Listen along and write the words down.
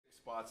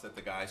spots that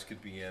the guys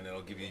could be in.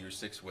 It'll give you your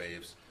 6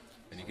 waves,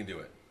 and you can do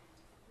it.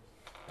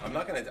 I'm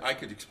not gonna. I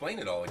could explain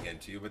it all again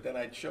to you, but then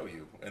I'd show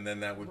you, and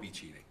then that would be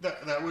cheating.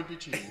 That would be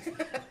cheating.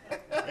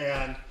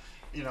 And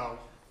you know,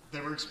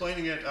 they were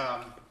explaining it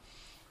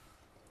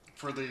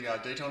for the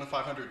Daytona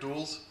 500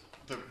 duels.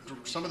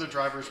 Some of the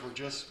drivers were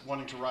just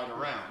wanting to ride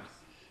around.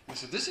 They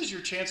said, "This is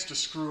your chance to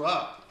screw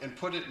up and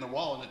put it in the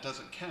wall, and it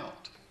doesn't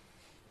count."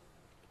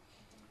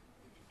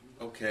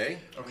 Okay.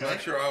 I'm not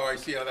sure how I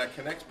see how that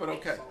connects, but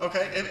okay.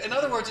 Okay. In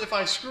other words, if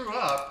I screw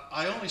up,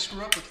 I only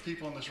screw up with the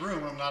people in this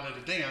room. I'm not at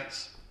a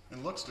dance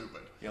and look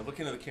stupid. Yeah, look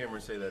into the camera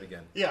and say that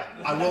again. Yeah,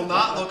 I will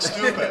not look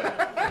stupid.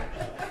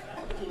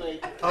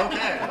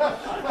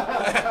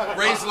 Okay.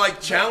 Ray's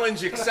like,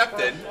 challenge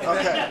accepted.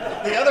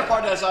 Okay. The other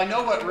part is I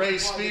know what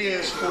Ray's fee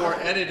is for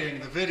editing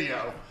the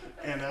video,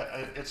 and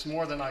it's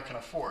more than I can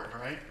afford,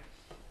 right?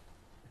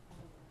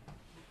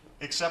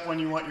 Except when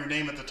you want your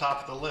name at the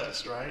top of the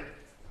list, right?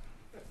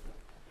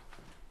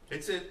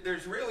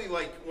 There's really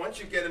like, once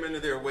you get them into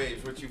their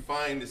waves, what you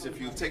find is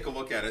if you take a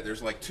look at it,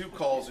 there's like 2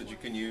 calls that you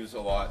can use a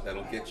lot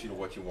that'll get you to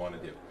what you want to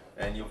do.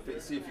 And you'll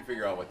see if you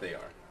figure out what they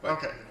are. But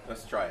okay.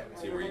 Let's try it and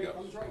see where you go.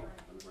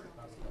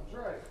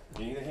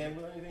 Do you need a hand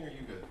with anything, or are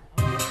you good?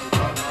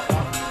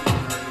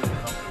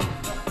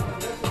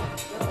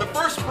 The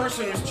first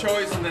person who's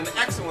chosen an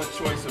excellent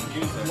choice of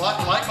music.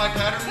 Like my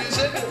pattern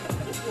music?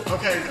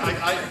 Okay,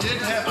 I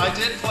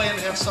did plan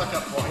to have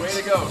suck-up points. Way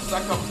to go,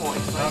 suck-up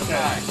points. Nice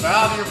guy.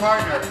 Bow to your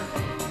partner.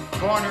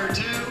 Corner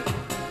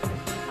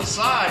 2,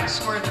 side,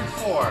 square through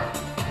 4.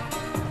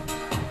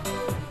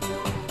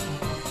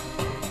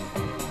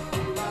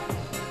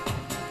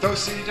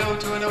 Do-si-do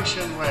to an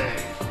ocean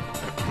wave.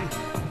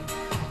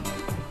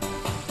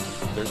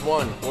 There's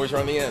 1. Boys are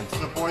on the ends.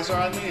 The boys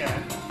are on the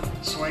end.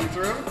 Swing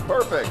through.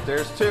 Perfect.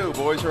 There's 2.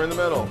 Boys are in the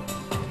middle.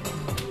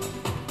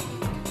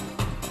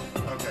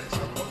 Okay, so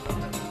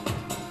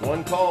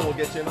 1 call will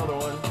get you another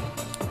one.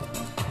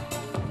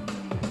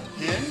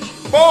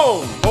 Hinge.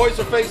 Boom! Boys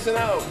are facing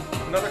out.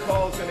 Another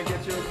call is going to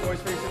get you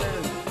boys facing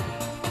in.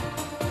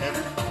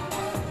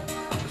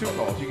 2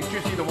 calls. You can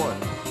choose either one.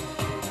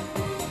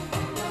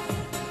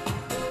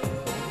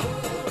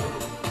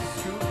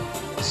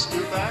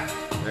 Scoot back.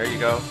 There you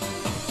go.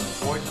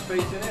 Boys are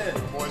facing in.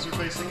 Boys are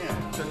facing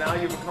in. So now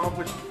you've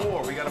accomplished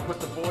 4. We got to put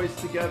the boys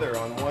together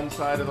on one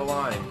side of the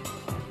line.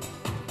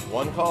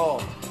 1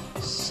 call.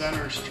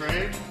 Centers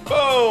trade.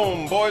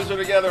 Boom! Boys are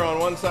together on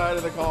one side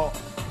of the call.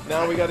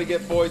 Now we got to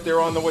get boys.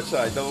 They're on the which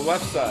side? The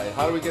left side.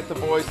 How do we get the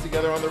boys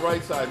together on the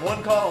right side?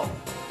 1 call.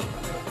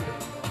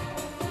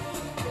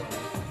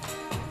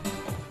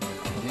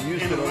 You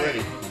used it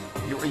already.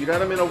 You got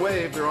them in a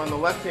wave. They're on the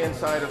left-hand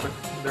side of the.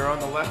 They're on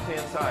the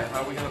left-hand side.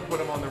 How are we going to put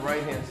them on the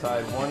right-hand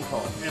side? 1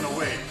 call. In a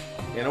wave.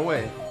 In a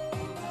wave.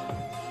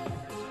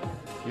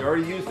 You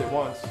already used it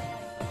once.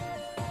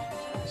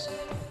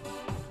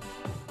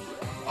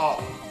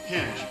 Oh,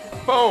 hinge.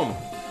 Boom.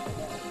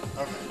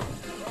 Okay.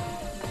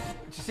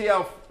 You see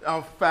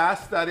how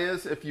fast that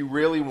is if you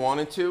really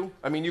wanted to?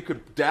 I mean, you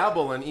could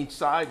dabble on each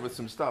side with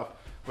some stuff,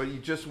 but you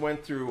just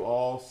went through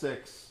all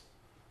 6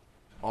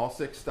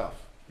 stuff.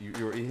 You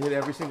hit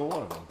every single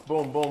one of them.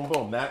 Boom, boom,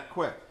 boom, that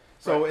quick.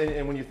 So, right.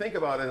 and when you think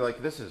about it,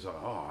 like this is,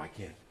 oh, I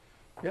can't.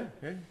 Yeah,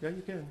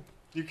 you can.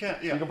 You can,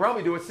 yeah. You can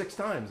probably do it 6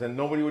 times and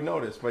nobody would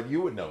notice, but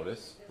you would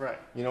notice. Right.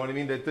 You know what I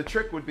mean? The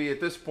trick would be at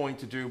this point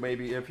to do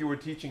maybe, if you were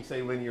teaching,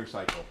 say, linear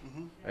cycle,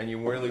 and you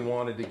really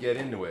wanted to get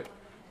into it,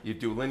 you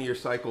do linear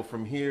cycle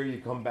from here, you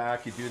come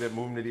back, you do that,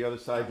 move to the other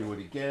side, do it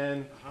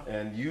again,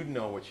 and you'd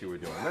know what you were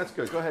doing. That's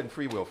good. Go ahead and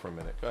freewheel for a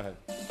minute. Go ahead.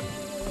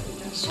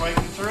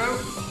 Swiping through.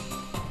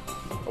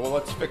 Well,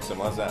 let's fix them.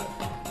 How's that?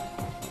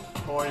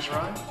 Boys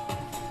run.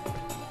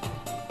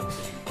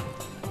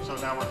 So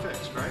now we're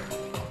fixed, right?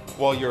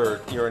 Well,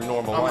 you're in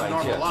normal lines. In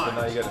normal yes, lines.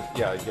 But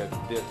now you get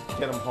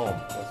them home.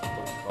 Let's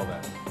call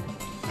that.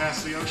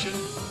 Pass the ocean.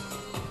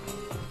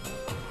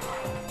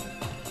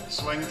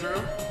 Swing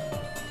through.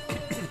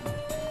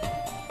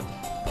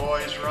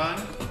 Boys run.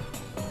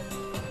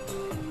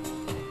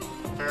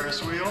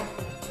 Ferris wheel.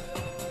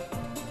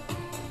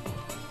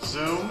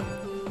 Zoom.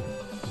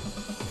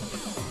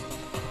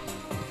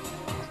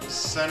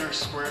 Center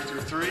square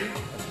through 3. I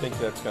think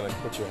that's going to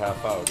put you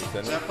half out, isn't it?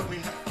 Does that put me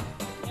half?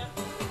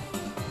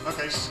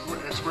 Okay,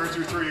 square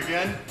through 3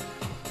 again.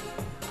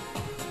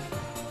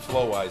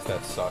 Flow-wise,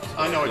 that sucks.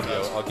 I know it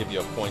does. I'll give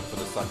you a point for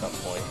the suck-up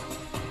point.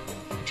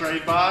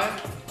 Trade by.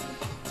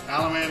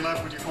 Allen man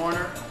left with your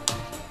corner.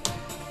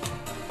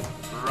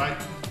 Right.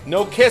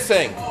 No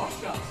kissing. Oh,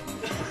 shucks.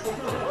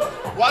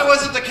 Why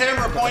wasn't the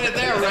camera pointed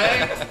there,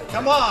 Ray?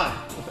 Come on.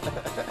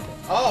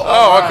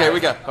 Oh, okay.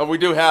 Right. We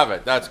do have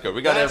it. That's good.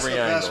 We got every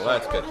angle.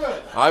 That's good.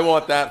 I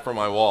want that for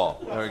my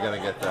wall. We're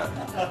gonna get that.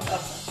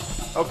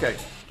 Okay.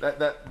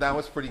 That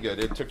was pretty good.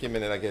 It took you a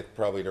minute, I get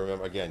probably to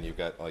remember. Again, you've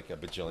got like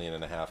 1.5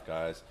 billion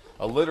guys.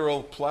 A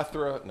literal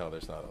plethora. No,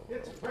 there's not a.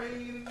 It's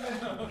raining.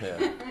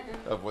 Yeah,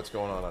 of what's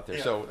going on out there.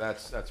 Yeah. So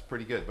that's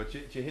pretty good. But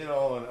you hit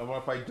all. And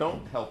if I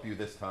don't help you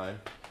this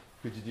time,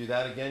 could you do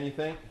that again? You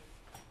think?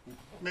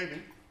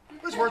 Maybe.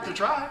 It was worth a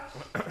try.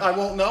 I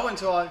won't know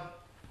until I.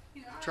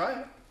 try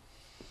it.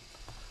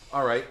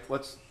 All right,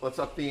 let's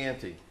up the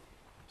ante.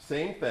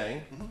 Same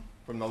thing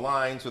from the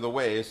lines or the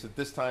waves. But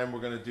this time we're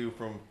going to do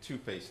from two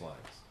face lines.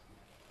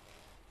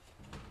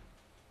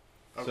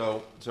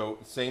 Okay. So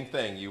same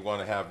thing. You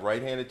want to have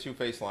right-handed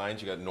two-face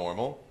lines. You got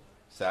normal,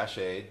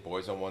 sashayed,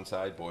 boys on one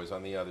side, boys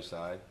on the other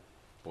side,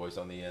 boys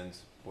on the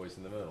ends, boys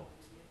in the middle.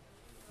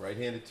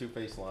 Right-handed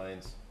two-face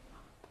lines.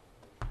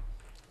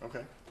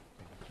 Okay.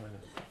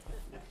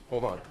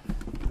 Hold on.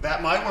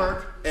 That might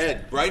work.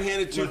 Ed,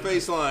 right-handed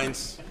two-face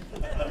lines.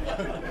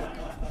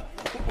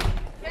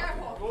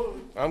 Careful.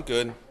 I'm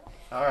good.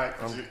 All right.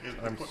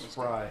 I'm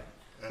spry.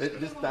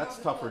 That's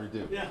tougher to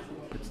do. Yeah.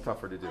 It's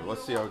tougher to do.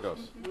 Let's see how it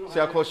goes. See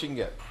how close you can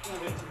get.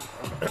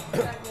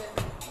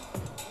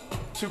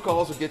 2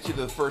 calls will get you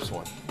to the first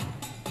one.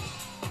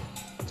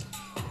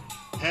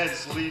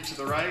 Heads lead to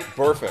the right.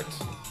 Perfect.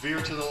 Veer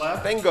to the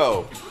left.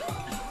 Bingo.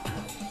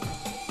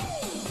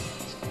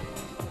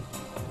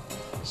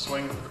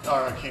 Swing,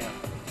 or I can't.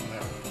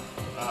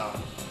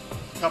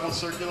 Couple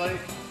circulate.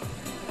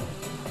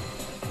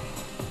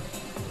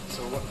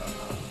 So what?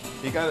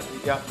 You got it,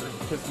 yeah.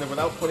 Because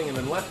without putting them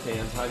in left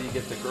hands, how do you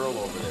get the girl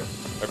over there?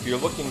 If you're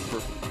looking for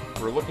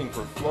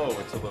flow,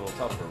 it's a little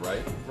tougher,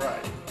 right?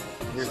 Right.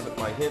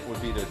 My hint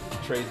would be to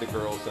trade the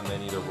girls and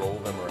then either roll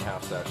them or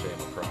half sachet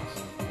them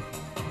across.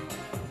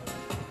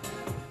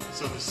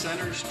 So the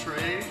center's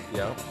trade.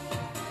 Yeah.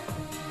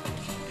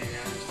 And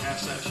half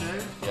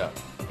sachet. Yeah.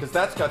 Because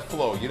that's got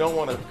flow. You don't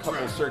want to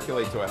couple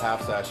circulate to a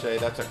half sachet.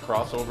 That's a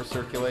crossover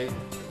circulate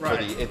for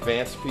the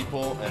advanced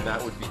people, and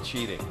that would be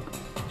cheating.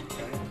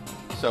 Okay.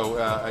 So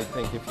I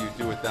think if you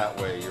do it that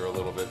way, you're a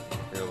little bit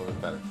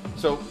better.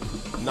 So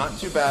not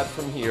too bad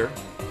from here,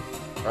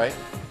 right?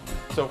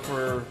 So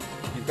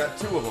you've got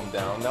 2 of them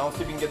down. Now let's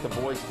see if you can get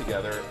the boys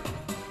together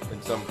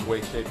in some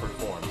way, shape, or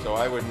form. So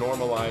I would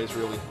normalize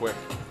really quick,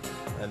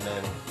 and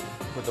then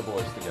put the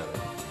boys together.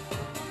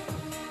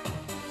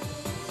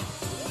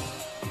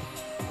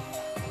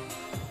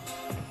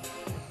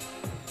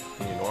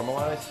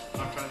 Normalize?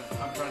 I'm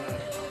trying to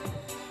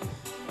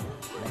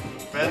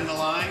bend the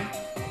line.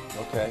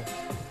 Okay.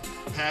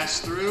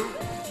 Pass through.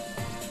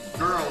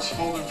 Girls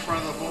fold in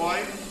front of the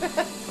boy.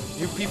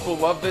 You people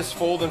love this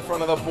fold in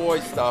front of the boy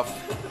stuff.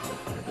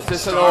 Is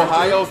this an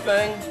Ohio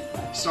thing?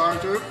 Star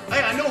through.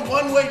 Hey, I know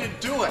one way to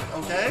do it,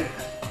 okay?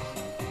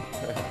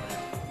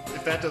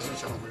 If that doesn't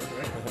sound weird,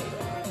 right?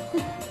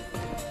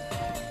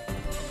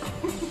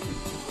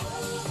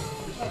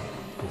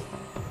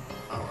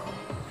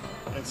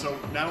 And so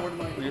now what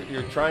am I?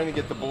 You're trying to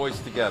get the boys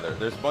together.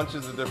 There's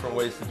bunches of different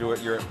ways to do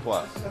it. You're at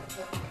plus.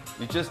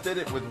 You just did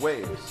it with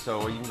waves,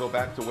 so you can go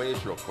back to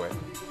waves real quick.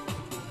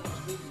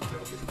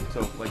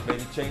 So like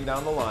maybe chain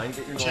down the line,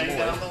 get your normal chain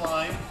down the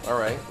line. All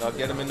right, now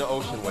get them into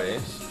ocean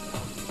waves.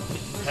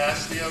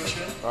 Past the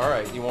ocean. All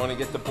right, you want to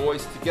get the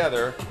boys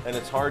together, and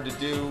it's hard to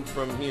do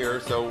from here,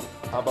 so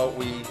how about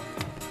we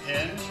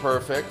hinge?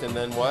 Perfect, and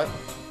then what?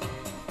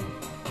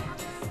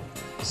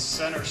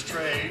 Center's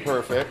trade.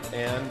 Perfect,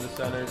 and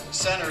the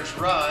center's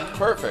run.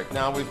 Perfect.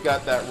 Now we've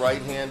got that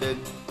right-handed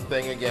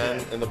thing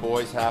again, and the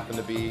boys happen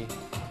to be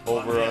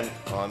over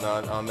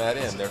on that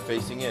end. They're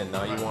facing in.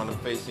 Now you want them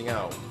facing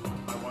out.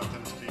 I want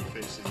them to be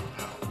facing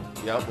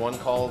out. Yep, 1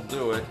 call will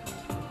do it.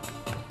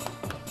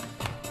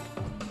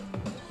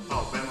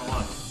 Oh, bend the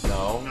line.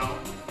 No.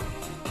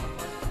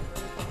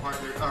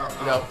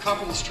 No.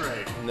 Couples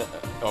trade. No.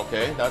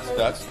 Okay,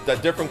 that's a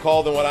different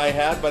call than what I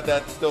had, but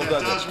that still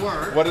does it. That does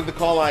work. What did the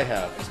call I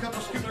have? It's couple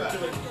scoop back.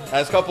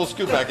 As couples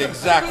scoop back,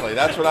 exactly.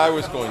 That's what I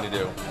was going to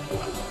do.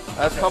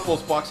 As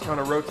couples box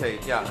counter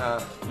rotate,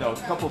 yeah. No,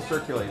 couples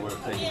circulate would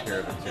have taken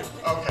care of it too.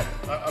 Okay,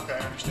 okay, I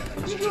understand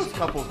that. You just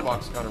couples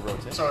box counter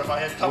rotate. So if I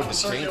had couples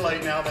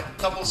circulate now, that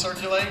couples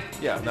circulate.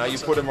 Yeah, now you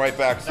put them right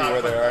back, see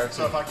where they are.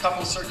 So if I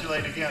couple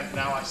circulate again,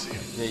 now I see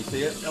it. Yeah, you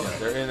see it? Okay. Yeah,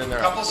 they're in and they're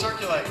out. Couple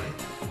circulate.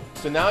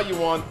 So now you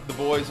want the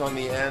boys on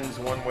the ends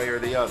one way or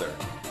the other.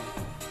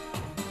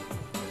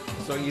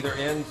 So either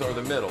ends or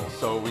the middle.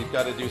 So we've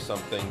got to do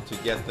something to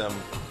get them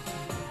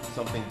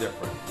something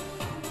different.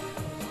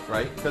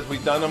 Right? Because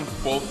we've done them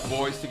both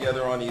boys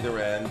together on either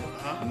end,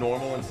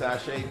 normal and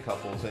sachet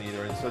couples on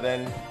either end. So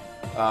then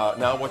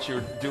now what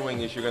you're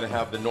doing is you're going to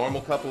have the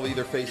normal couple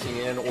either facing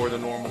in or the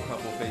normal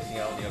couple facing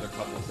out and the other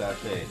couple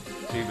sachet.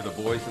 So either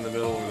the boys in the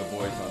middle or the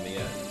boys on the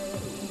end.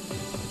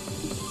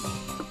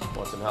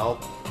 Want some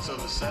help? So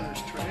the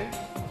center's trade?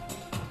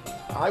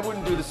 I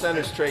wouldn't do the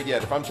center's trade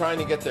yet. If I'm trying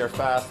to get there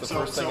fast, the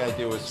first thing I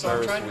do is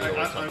Ferris wheel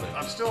or something.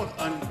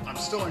 I'm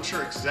still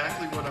unsure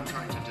exactly what I'm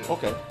trying to do.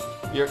 Okay.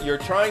 You're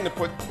trying to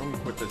put, let me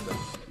put this in.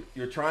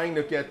 You're trying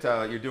to get,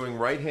 you're doing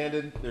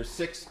right-handed. There's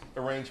 6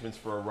 arrangements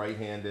for a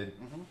right-handed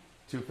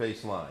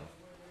two-face line.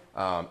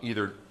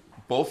 Either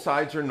both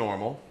sides are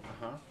normal,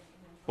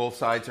 both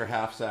sides are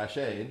half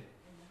sashayed.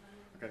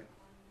 Okay.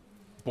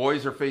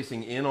 Boys are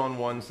facing in on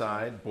one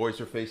side,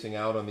 boys are facing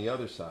out on the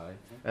other side.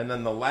 And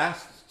then the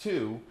last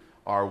 2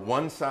 are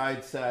one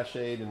side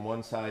sashayed and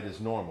one side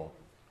is normal.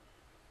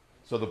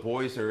 So the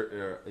boys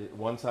are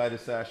one side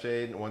is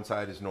sashayed and one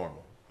side is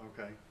normal.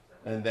 Okay.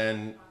 And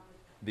then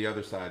the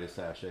other side is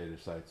sashay to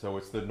side. So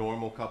it's the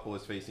normal couple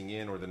is facing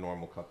in or the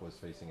normal couple is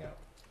facing out.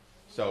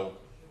 So,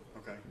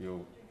 Okay.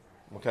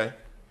 okay?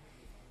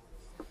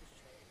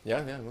 Yeah,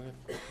 look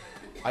at,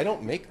 I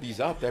don't make these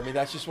up. I mean,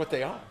 that's just what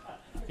they are.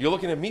 You're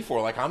looking at me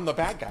for like I'm the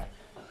bad guy.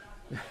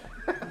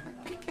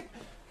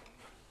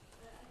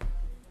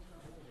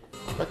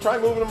 But try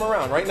moving them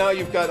around. Right now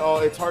you've got all,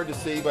 it's hard to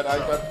see, but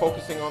I'm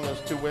focusing on those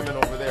two women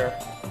over there.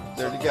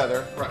 They're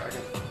together. Right. Okay.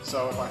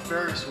 So if I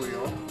Ferris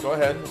wheel. Go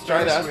ahead. Let's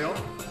try that. Ferris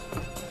wheel.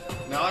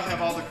 Now I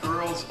have all the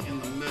girls in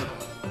the middle.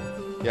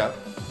 Yeah.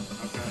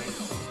 Okay.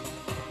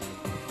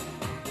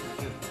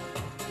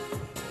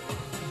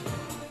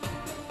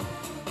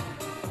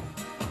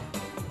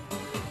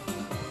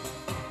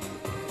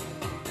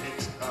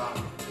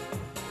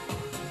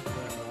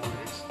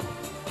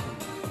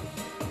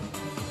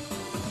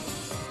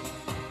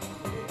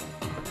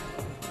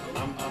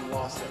 I'm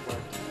lost at work.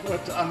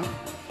 But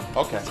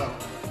Okay. So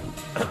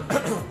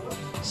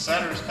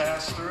centers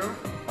pass through.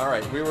 All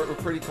right. We're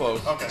pretty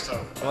close. Okay,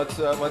 so Let's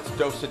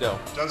do-si-do.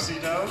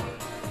 do-si-do.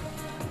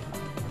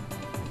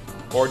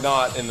 Or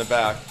not in the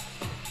back.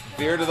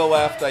 Veer to the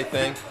left, I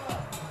think.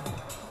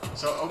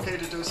 So okay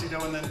to do-si-do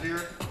and then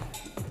veer.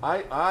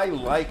 I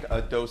like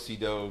a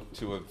do-si-do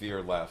to a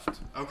veer left.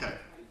 Okay.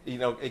 You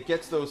know, it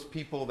gets those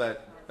people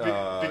that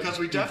Because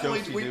we do definitely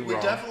do-si-do we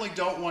wrong. definitely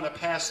don't want to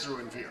pass through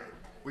and veer.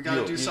 We got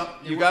to do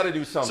something. You got to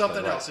do something.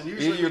 Something right. else. And Either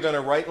usually you're going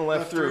to right and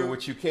left left through, through,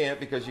 which you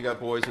can't because you got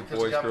boys with because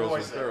you boys, got girls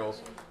boys with there.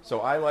 girls. So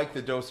I like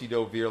the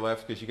do-si-do veer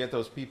left because you get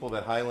those people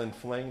that Highland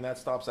fling. That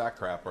stops that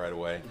crap right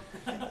away.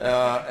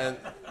 And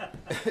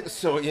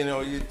so you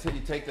know you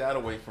take that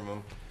away from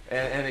them,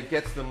 and it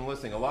gets them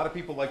listening. A lot of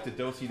people like the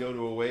do-si-do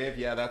to a wave.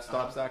 Yeah, that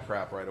stops that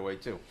crap right away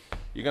too.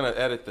 You're going to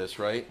edit this,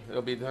 right?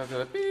 It'll be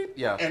beep.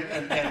 Yeah.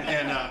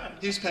 And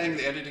he's paying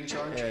the editing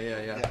charge.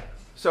 Yeah.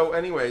 So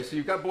anyway, so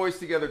you've got boys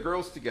together,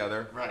 girls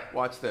together. Right.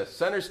 Watch this.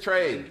 Centers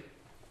trade.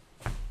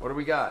 What do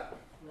we got?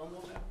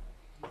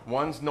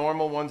 One's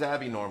normal, one's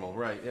abnormal.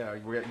 Right, yeah,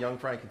 we're at Young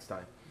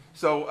Frankenstein.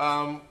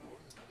 So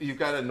you've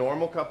got a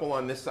normal couple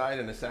on this side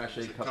and a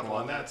sachet couple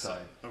on that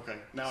side. Okay.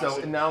 Now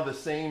So now the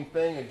same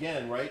thing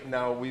again, right?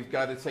 Now we've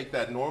got to take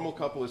that normal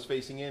couple is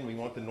facing in. We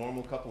want the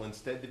normal couple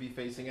instead to be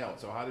facing out.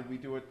 So how did we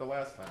do it the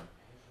last time?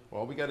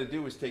 Well, all we got to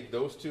do is take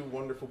those two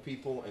wonderful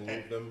people and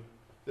move them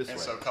this way.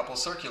 And so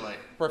couples circulate.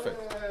 Perfect.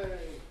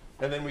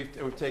 And then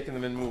we've taken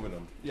them and moving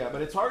them. Yeah,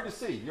 but it's hard to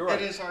see. You're right.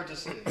 It is hard to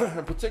see.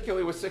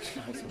 Particularly with 6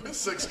 guys. With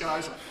 6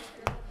 guys.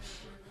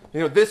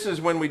 You know, this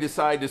is when we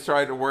decide to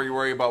try to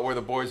worry about where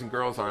the boys and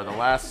girls are. The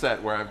last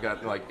set where I've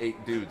got like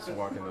 8 dudes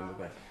walking in the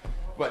thing.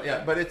 But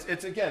yeah, but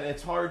it's again,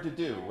 it's hard to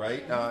do,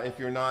 right?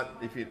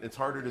 It's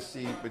harder to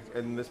see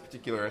in this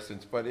particular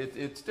essence, but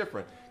it's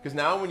different. Because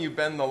now when you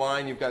bend the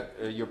line, you've got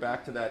you're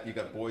back to that. You've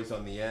got boys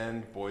on the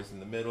end, boys in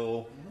the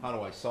middle. How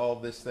do I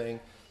solve this thing?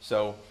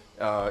 So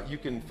you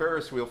can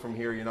Ferris wheel from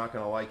here. You're not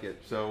going to like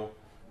it. So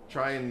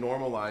try and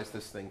normalize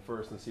this thing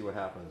first and see what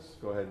happens.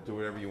 Go ahead and do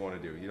whatever you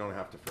want to do. You don't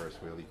have to Ferris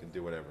wheel. You can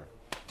do whatever.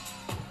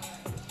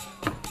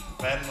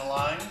 Bend the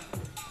line.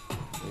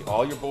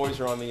 All your boys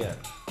are on the end.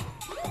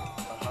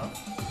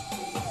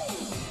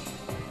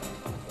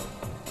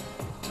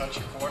 Touch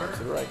a quarter.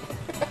 That's right.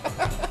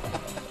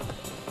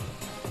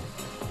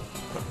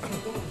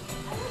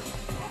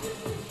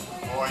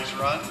 Boys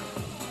run.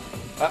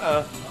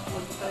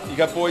 You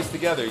got boys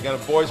together. You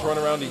got boys run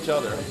around each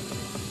other.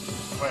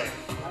 Wait.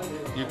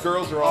 Your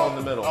girls are all in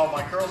the middle. Oh,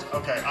 my girls.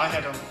 Okay, I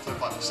had them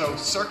flip up. So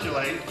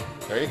circulate.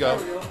 There you go.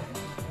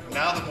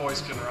 Now the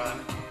boys can run.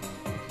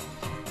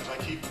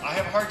 I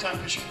have a hard time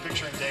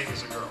picturing Dave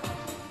as a girl.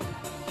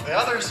 The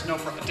others, no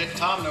problem.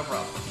 Tom, no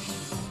problem.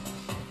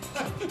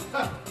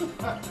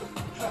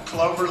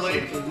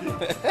 Cloverleaf.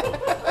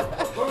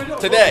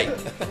 Today.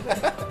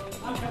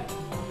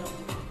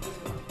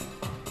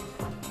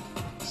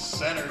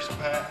 Centers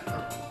pass.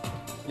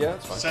 Yeah,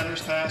 that's fine.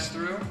 Centers pass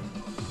through.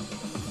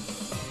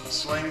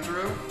 Swing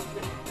through.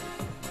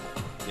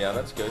 Yeah,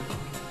 that's good.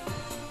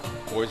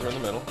 Boys are in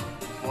the middle.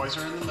 Boys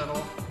are in the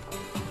middle.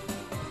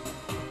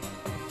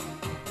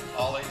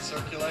 Ollie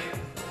circulate.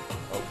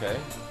 Okay.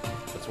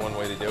 That's one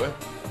way to do it.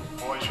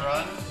 Boys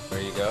run.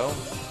 There you go.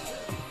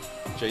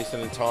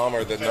 Jason and Tom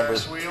are the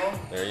Ferris numbers. wheel.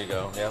 There you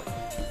go. Yep.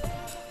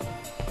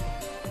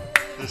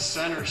 The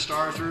center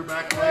star through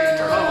back away and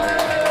you're home.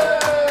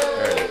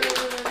 There it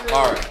is.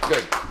 All right,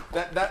 good.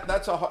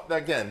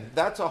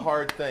 That's a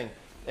hard thing.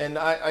 And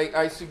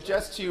I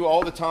suggest to you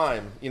all the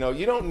time, you know,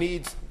 you don't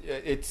need,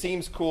 it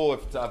seems cool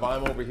if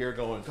I'm over here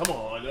going, come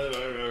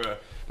on,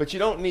 but you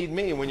don't need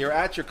me. When you're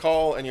at your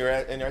call and you're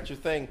at your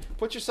thing,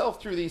 put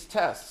yourself through these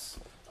tests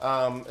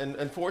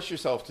and force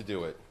yourself to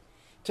do it.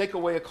 Take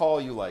away a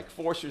call you like.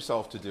 Force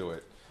yourself to do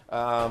it.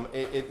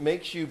 It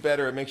makes you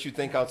better. It makes you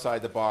think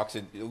outside the box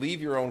and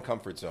leave your own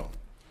comfort zone.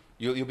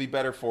 You'll be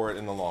better for it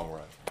in the long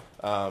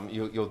run.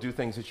 You'll do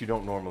things that you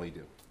don't normally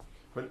do.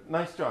 But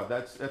nice job.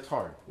 That's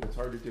hard. It's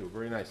hard to do.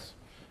 Very nice.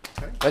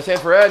 Okay. Nice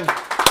hand for Ed.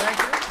 Thank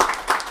you.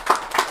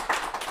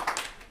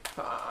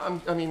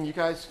 I mean, you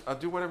guys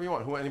do whatever you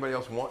want. Anybody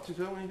else want to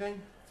do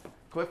anything?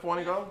 Cliff,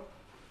 want to go?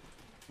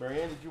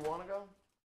 Marianne, did you want to go?